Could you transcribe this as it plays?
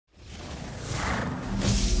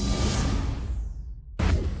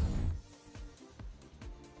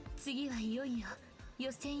次はいよいよ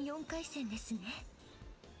予選4回戦ですね。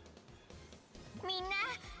みんな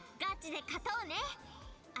ガチで勝とうね。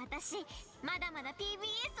私まだまだ PBS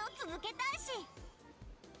を続けた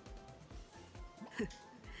いし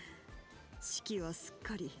四季はすっ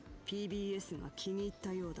かり PBS が気に入っ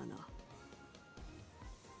たようだな。っ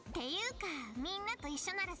ていうかみんなと一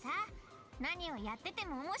緒ならさ、何をやってて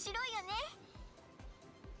も面白いよね。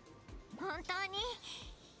本当に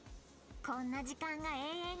こんな時間が永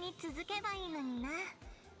遠に続けばいいのにな。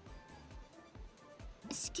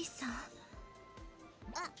四季さん、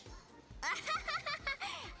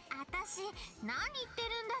私何言ってる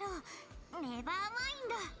んだろう。ネバーマイン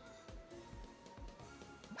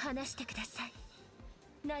ド。話してください。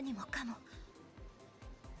何もかも。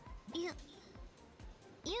ゆみ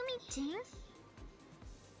ちん？隠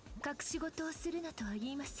し事をするなとは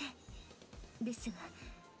言いません。ですが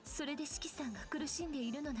それで四季さんが苦しんで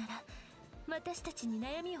いるのなら、私たちに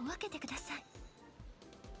悩みを分けてください。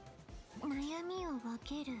悩みを分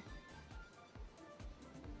ける。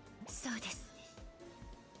そうです。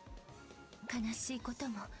悲しいこと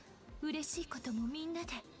も嬉しいこともみんなで。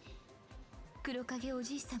黒影お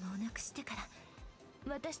じい様を亡くしてから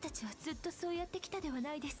私たちはずっとそうやってきたでは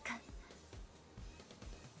ないですか。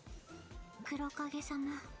黒影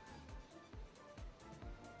様、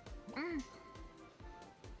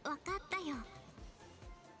分かったよ。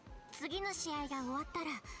次の試合が終わったら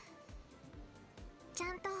ち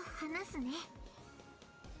ゃんと話すね。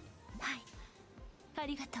はい、あ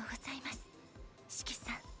りがとうございます、四季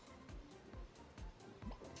さん。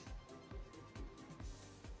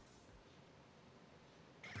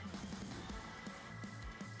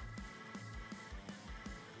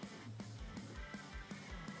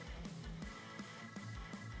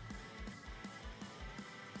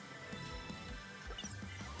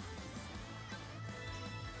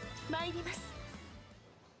参ります。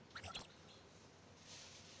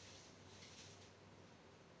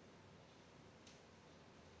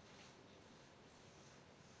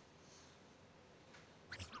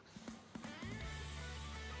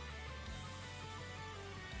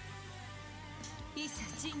いざ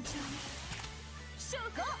尋常に勝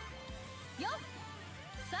負。4、3、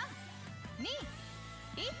2、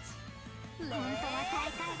1。本当は大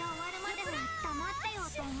会が終わるまでは黙ってよう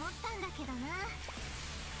と思ったんだけどな。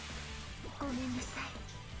ごめんなさ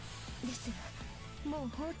い。ですがもう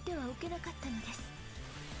放ってはおけなかったのです。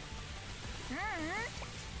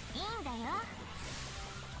いいんだよ。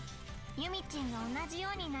ゆみちんが同じよ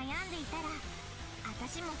うに悩んでいたら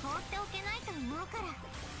私も放っておけないと思うから。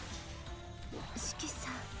四季さ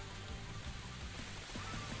ん、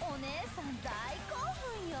お姉さん大興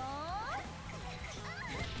奮よ。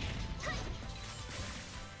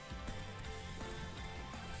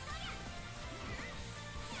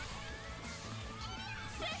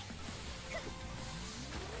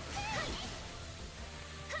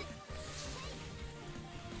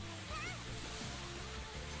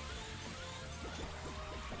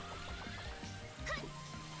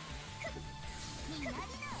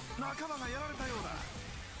仲間がやられたようだ。も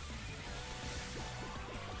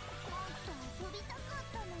っと遊びたかっ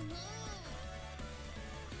たのに。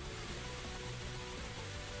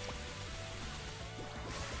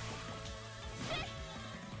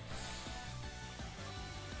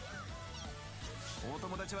お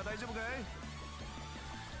友達は大丈夫かい？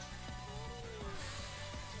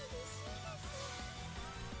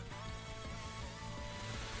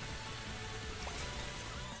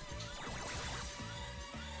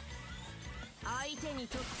相手に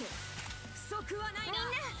とって不足はないな。み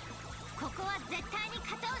んなここは絶対に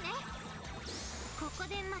勝とうね。ここ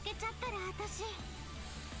で負けちゃったら私。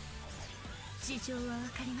事情は分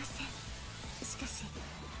かりません。しかし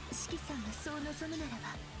四季さんがそう望むなら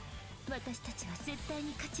ば私たちは絶対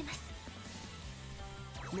に勝ちます。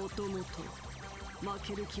もともと負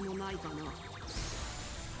ける気もないかな。みんな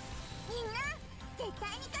絶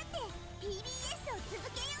対に勝って PBS を続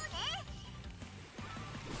けようね。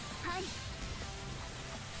はい。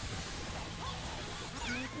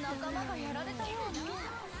仲間がやられたような。来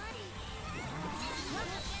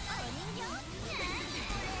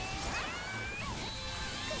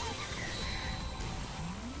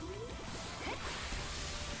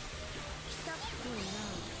たっぽいな。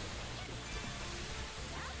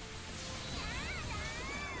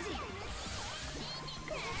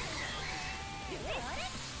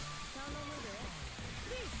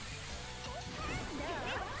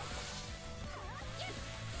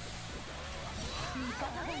味方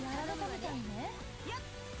がやられたみたいね。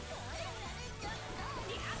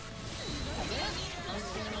それ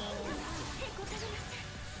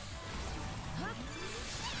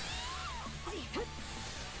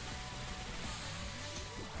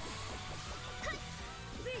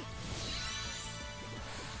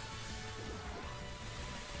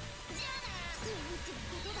こ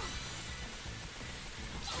とが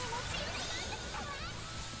気持ちよくなってきたわ。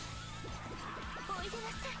おいでな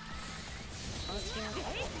さい。オッケーオッケー。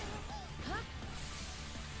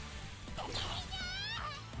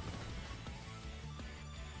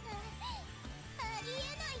ありえ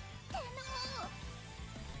ないっての。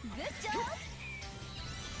グッジョブ。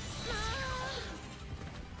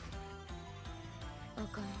あ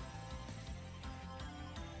かん。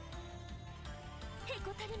へ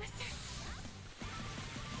こたれません。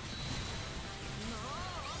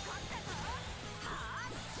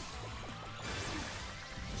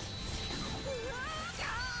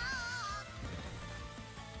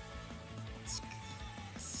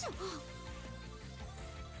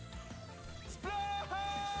スプラッ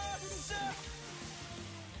シュ。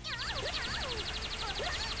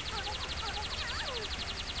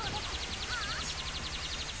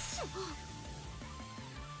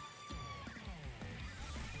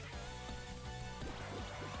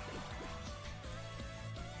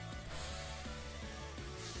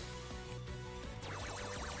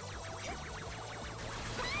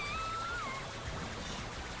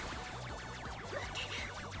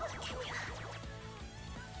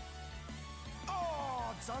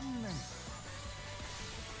ああ、残念。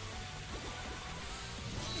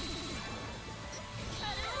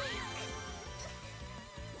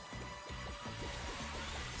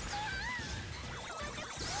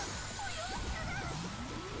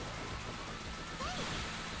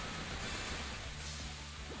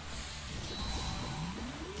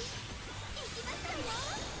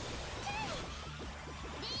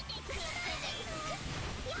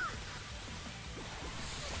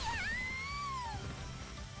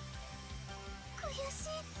悔しい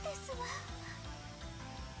ですわ。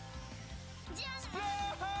じゃあスプラ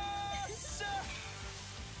ッシュ。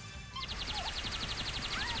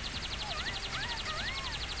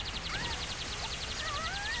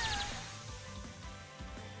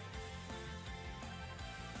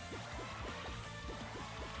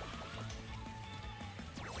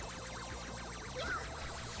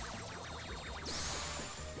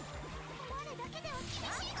我だけでは厳し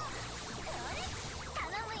いの。頼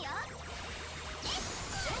むよ。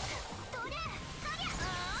どれそりゃ。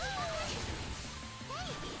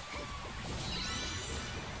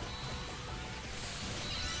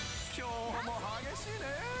今日も激しいね。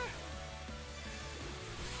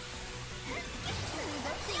すご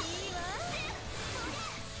くいいわ。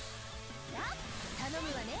頼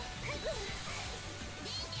むわね。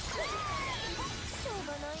しょう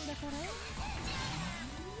がないんだから。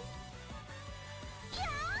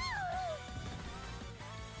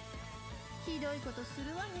ひどいことす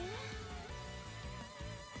るわね。よ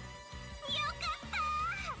かっ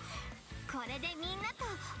た。これでみんなと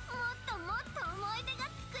もっともっと思い出が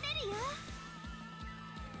作れるよ。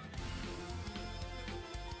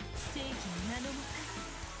正義の名のもと。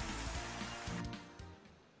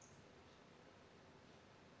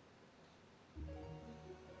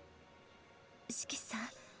四季さん、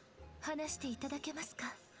話していただけます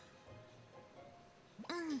か？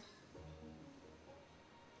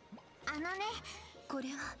これ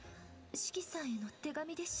は四季さんへの手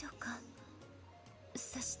紙でしょうか？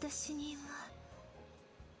差出人は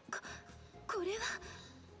これは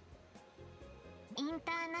イン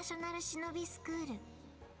ターナショナル忍びスクール。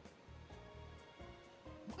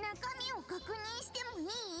中身を確認しても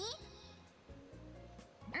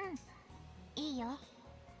いい？いいよ。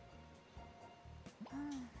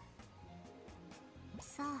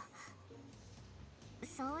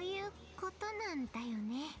そういうことなんだよ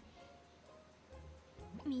ね。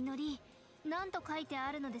みのり、なんと書いて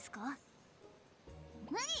あるのですか？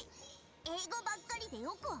無理。英語ばっかりで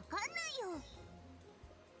よくわかんないよ。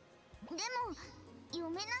でも読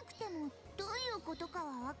めなくてもどういうことか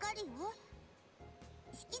はわかるよ。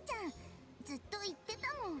しきちゃんずっと言って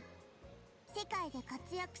たもん。世界で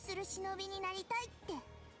活躍する忍びになりたいって。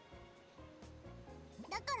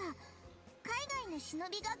だから海外の忍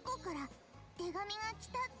び学校から手紙が来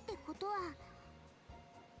たってことは。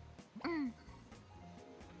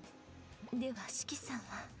では四季さんは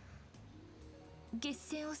月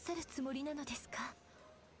戦を去るつもりなのですか？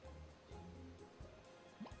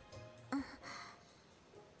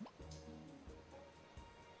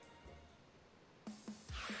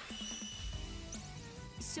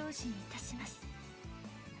精進いたします。